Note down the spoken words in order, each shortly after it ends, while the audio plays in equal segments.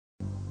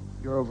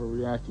You're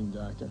overreacting,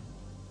 Doctor.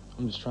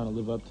 I'm just trying to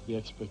live up to the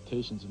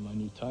expectations of my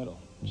new title,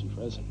 Chief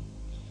Resident.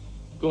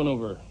 Going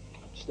over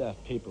staff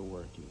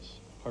paperwork is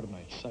part of my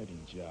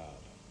exciting job.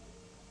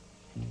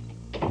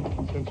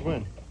 Since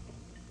when?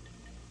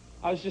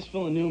 I was just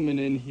filling Newman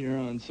in here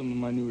on some of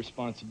my new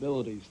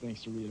responsibilities,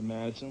 thanks to Rita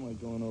Madison, like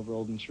going over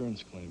old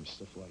insurance claims,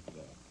 stuff like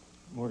that.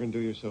 Morgan, do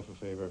yourself a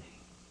favor.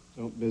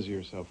 Don't busy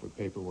yourself with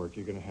paperwork.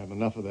 You're going to have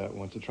enough of that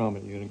once the trauma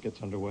unit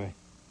gets underway.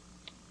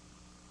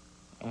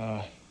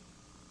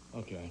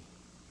 Okay.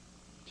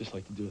 Just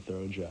like to do a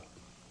thorough job.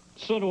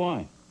 So do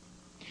I.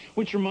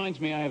 Which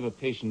reminds me, I have a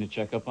patient to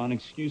check up on.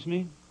 Excuse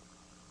me?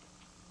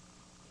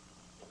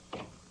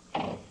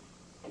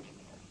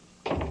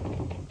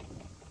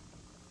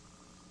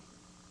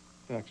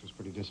 Dax was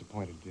pretty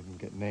disappointed he didn't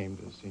get named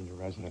as senior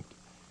resident.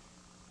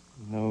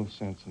 No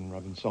sense in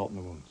rubbing salt in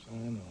the wounds. I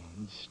know.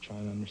 I'm just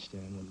trying to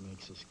understand what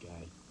makes this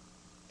guy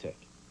tick.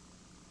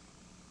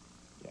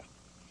 Yeah.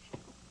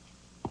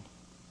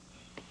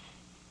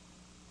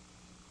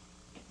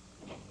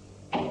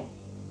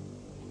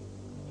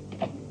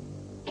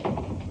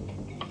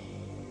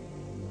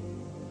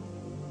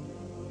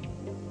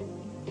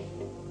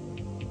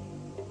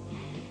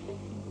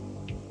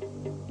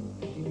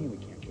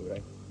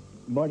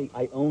 Marty,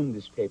 I own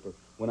this paper.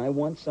 When I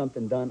want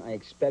something done, I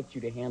expect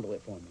you to handle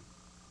it for me.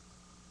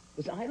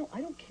 Listen, I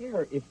don't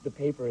care if the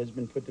paper has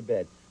been put to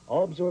bed.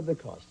 I'll absorb the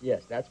cost.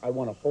 Yes, I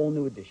want a whole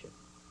new edition.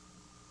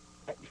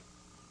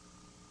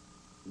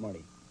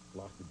 Marty,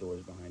 lock the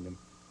doors behind him.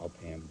 I'll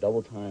pay him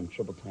double time,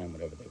 triple time,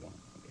 whatever they want,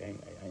 okay?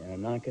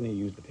 I'm not going to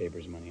use the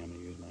paper's money. I'm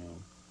going to use my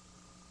own.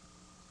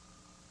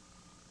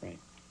 Right.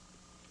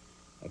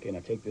 Okay, now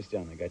take this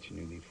down. I got your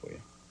new leaf for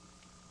you.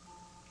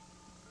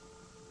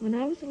 When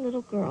I was a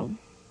little girl,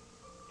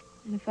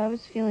 and if I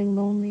was feeling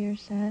lonely or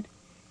sad,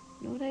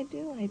 you know what I'd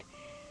do? I'd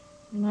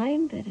lie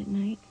in bed at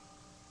night,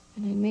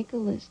 and I'd make a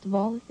list of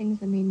all the things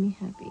that made me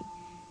happy.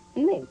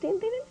 And they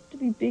didn't have to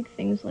be big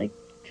things like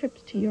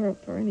trips to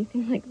Europe or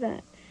anything like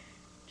that.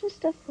 Just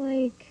stuff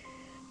like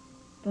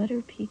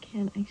butter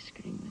pecan ice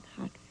cream with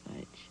hot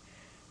fudge,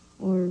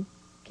 or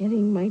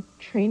getting my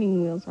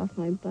training wheels off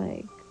my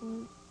bike,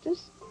 or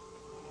just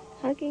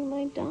hugging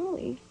my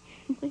dolly,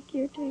 like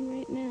you're doing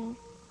right now.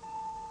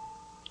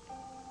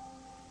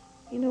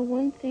 You know,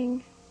 one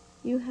thing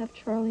you have,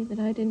 Charlie, that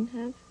I didn't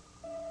have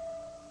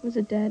was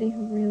a daddy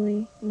who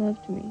really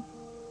loved me.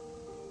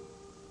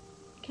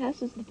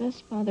 Cass is the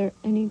best father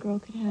any girl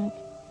could have.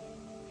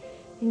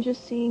 And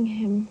just seeing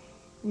him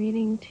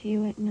reading to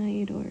you at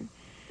night or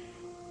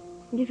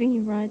giving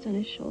you rides on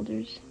his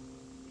shoulders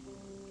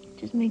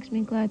just makes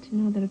me glad to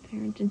know that a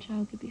parent and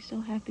child could be so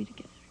happy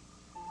together.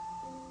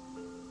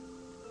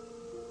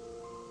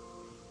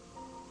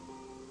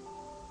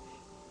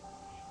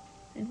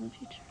 I love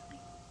you, Charlie.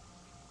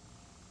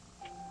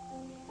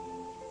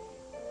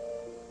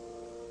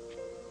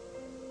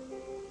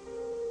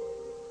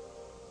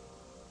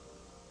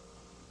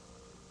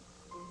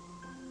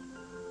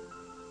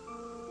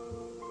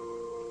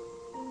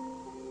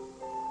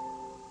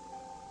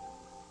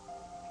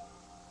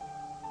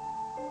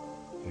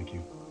 Thank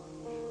you.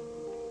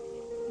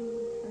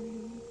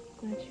 I'm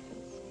glad you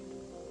feel safe.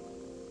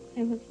 I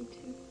love you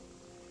too.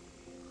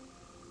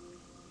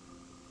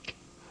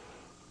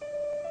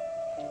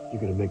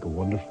 You're going to make a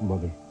wonderful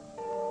mother.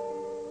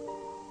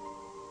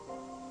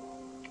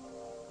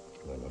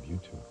 And I love you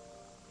too.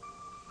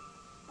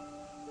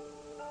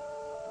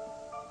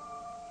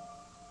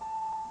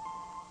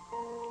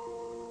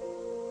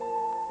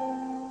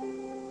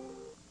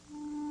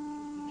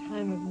 The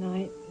time of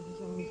night that is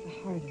always the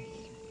hardest,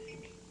 I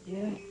think.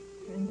 Yeah,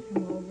 friends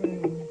come over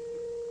and you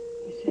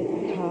sit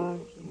and talk,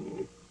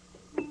 you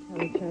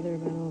tell each other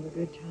about all the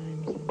good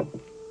times, and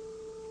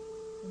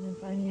then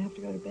finally you have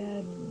to go to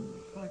bed and the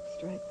clock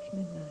strikes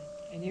midnight.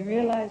 And you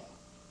realize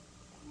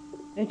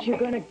that you're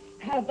going to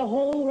have the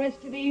whole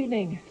rest of the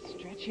evening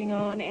stretching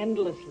on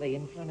endlessly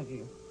in front of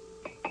you.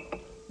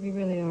 We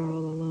really are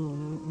all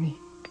alone, aren't we?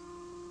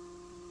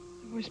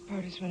 The worst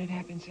part is when it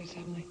happens so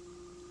suddenly.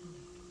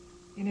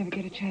 You never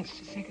get a chance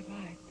to say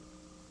goodbye.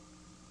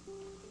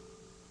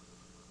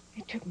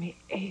 It took me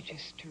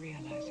ages to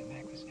realize that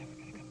Mac was never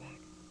going to come back.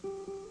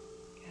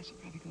 Cass will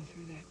probably go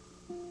through that.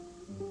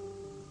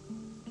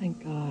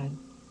 Thank God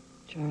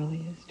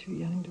Charlie is too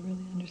young to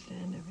really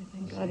understand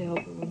everything. God help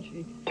her when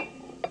she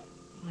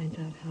finds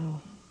out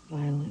how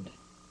violent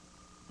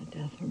a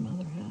death her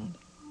mother had.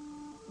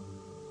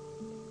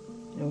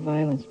 You know,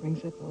 violence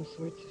brings up all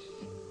sorts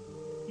of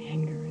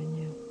anger in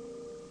you.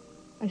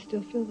 I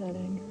still feel that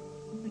anger.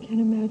 I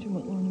can't imagine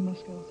what Lorna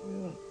must go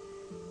through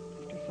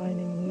after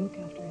finding Luke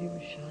after he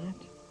was shot.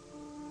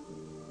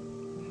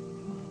 We have to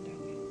go on,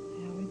 don't we?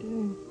 Yeah, we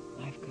do.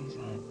 Life goes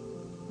on.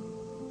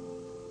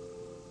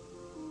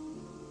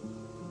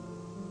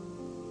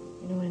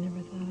 You know, I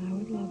never thought I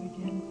would love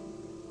again.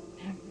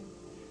 Never.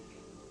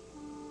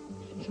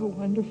 It's so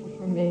wonderful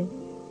for me,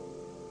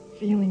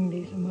 feeling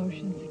these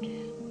emotions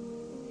again.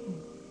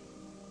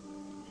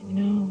 And you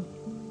know,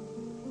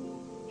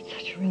 it's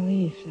such a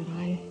relief that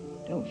I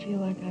don't feel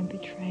like I'm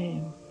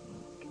betraying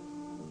Luke.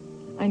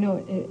 I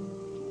know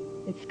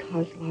It's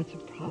caused lots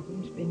of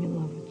problems being in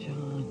love with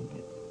John,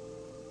 but...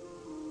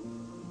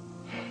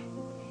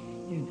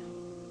 You know.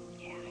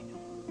 Yeah, I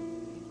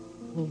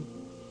know.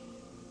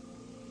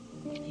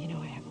 You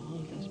know, I have all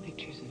of those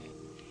pictures of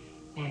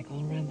Mac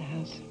all around the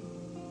house.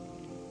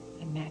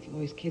 And Matthew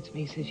always kids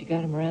me. He says you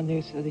got him around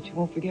there so that you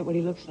won't forget what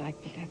he looks like,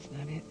 but that's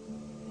not it.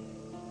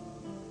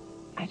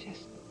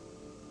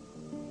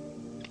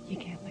 You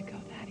can't let go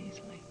that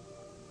easily.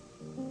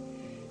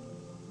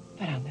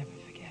 But I'll never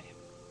forget him.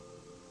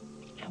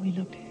 How he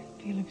looked,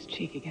 feel his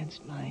cheek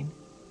against mine.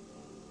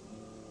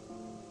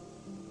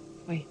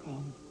 The way he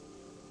called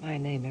my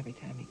name every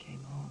time he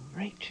came home.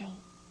 Rachel.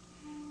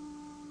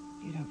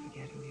 You don't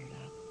forget who you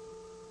love.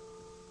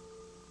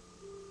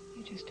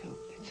 You just hope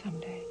that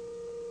someday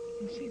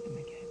you'll see them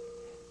again.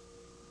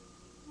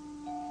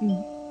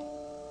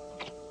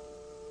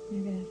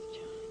 Maybe that's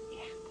John.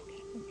 Yeah,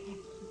 okay.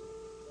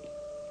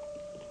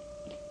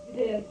 It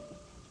is.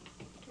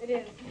 It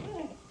is.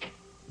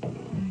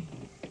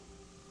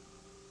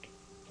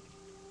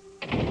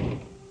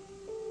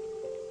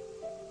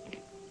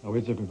 How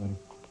is everybody?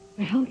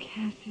 Well,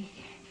 Cass is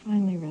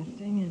finally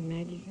resting, and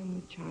Maggie's in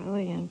with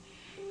Charlie, and...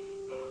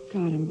 Oh,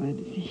 God, I'm glad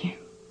to see you.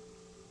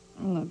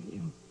 I love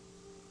you.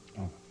 I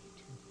love you,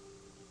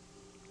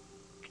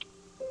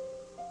 too.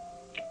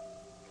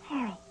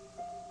 Carl.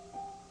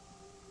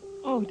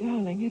 Oh,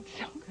 darling, it's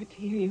so good to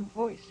hear your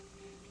voice.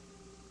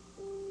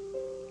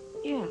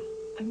 Yeah,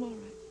 I'm all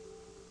right.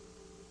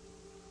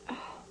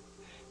 Oh.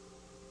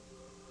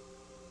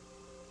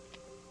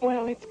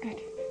 Well, it's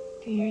good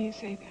to hear you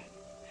say that.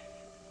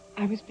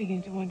 I was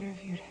beginning to wonder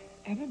if you'd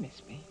ever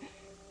miss me.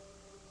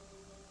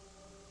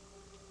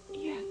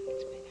 Yeah,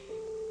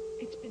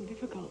 it's been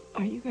difficult.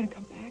 Are you going to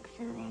come back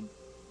for her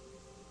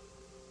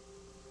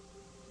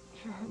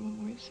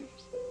memorial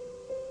service?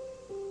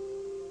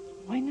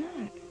 Why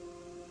not?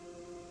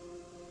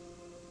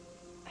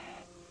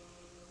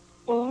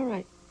 Well, all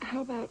right.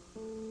 How about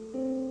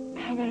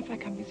if I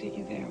come visit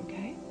you there,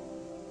 okay?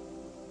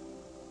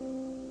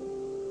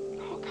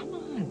 Oh, come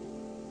on.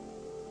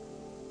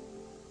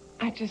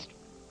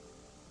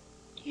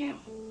 Yeah.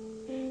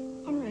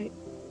 All right.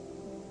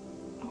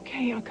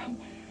 Okay, I'll come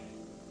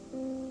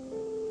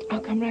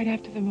right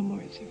after the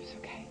memorial service,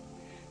 okay?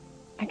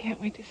 I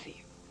can't wait to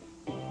see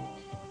you.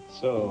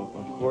 So,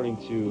 according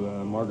to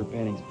Margaret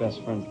Banning's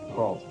best friends, the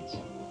Carltons,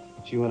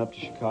 she went up to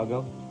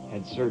Chicago,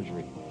 had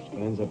surgery, but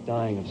ends up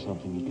dying of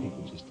something you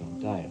people just don't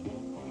die of.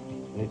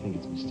 They think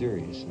it's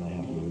mysterious, and I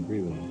happen to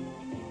agree with them.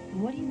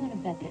 What do you want to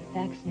bet that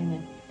Fax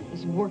Newman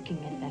was working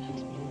at that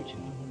hospital in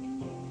Chicago?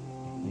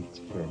 I think it's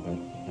a fair bet.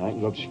 Now, I can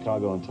go up to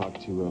Chicago and talk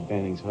to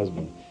Banning's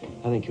husband.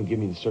 I think he'll give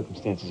me the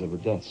circumstances of her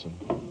death, so...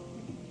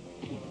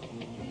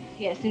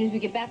 Yeah, as soon as we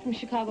get back from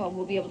Chicago,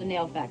 we'll be able to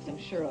nail Fax. I'm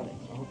sure of it.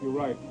 I hope you're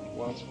right,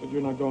 Watts, but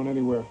you're not going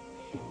anywhere.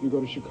 You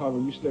go to Chicago,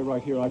 you stay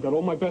right here. I've got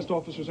all my best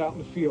officers out in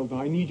the field, and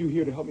I need you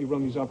here to help me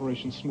run these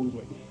operations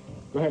smoothly.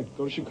 Go ahead,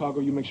 go to Chicago.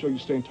 You make sure you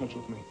stay in touch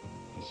with me.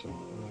 Yes, sir.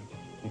 All right.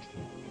 Next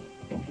time.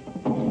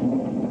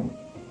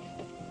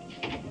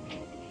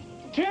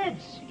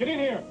 Tibbs! Get in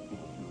here!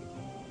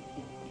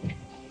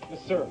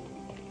 Yes, sir.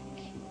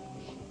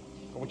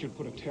 I want you to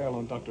put a tail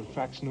on Dr.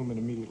 Fax Newman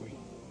immediately.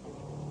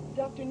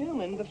 Dr.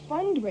 Newman, the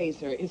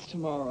fundraiser is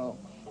tomorrow.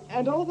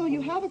 And although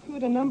you have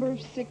accrued a number of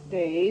sick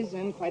days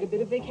and quite a bit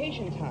of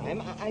vacation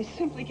time, I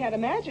simply can't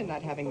imagine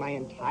not having my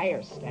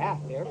entire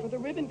staff there for the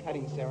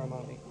ribbon-cutting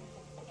ceremony.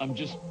 I'm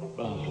just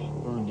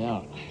burned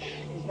out.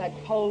 Is that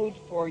code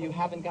for you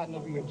haven't gotten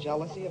over your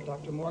jealousy of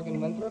Dr. Morgan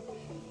Winthrop?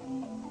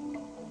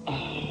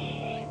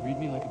 Read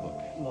me like a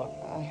book. Look,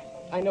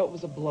 I know it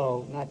was a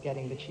blow not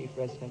getting the chief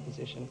resident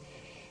position.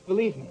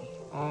 Believe me,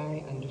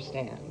 I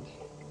understand.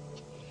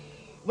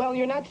 Well,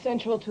 you're not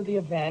central to the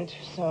event,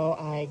 so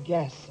I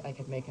guess I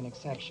could make an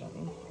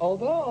exception.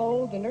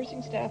 Although the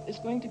nursing staff is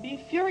going to be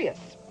furious.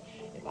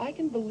 If I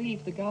can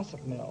believe the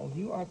gossip mill,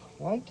 you are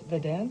quite the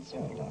dancer,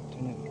 Dr.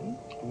 Newman.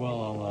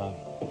 Well, I'll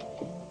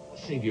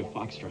save you a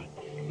foxtrot.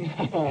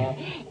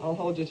 I'll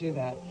hold you to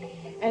that.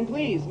 And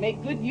please,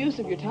 make good use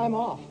of your time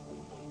off.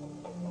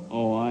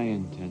 Oh, I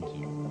intend to.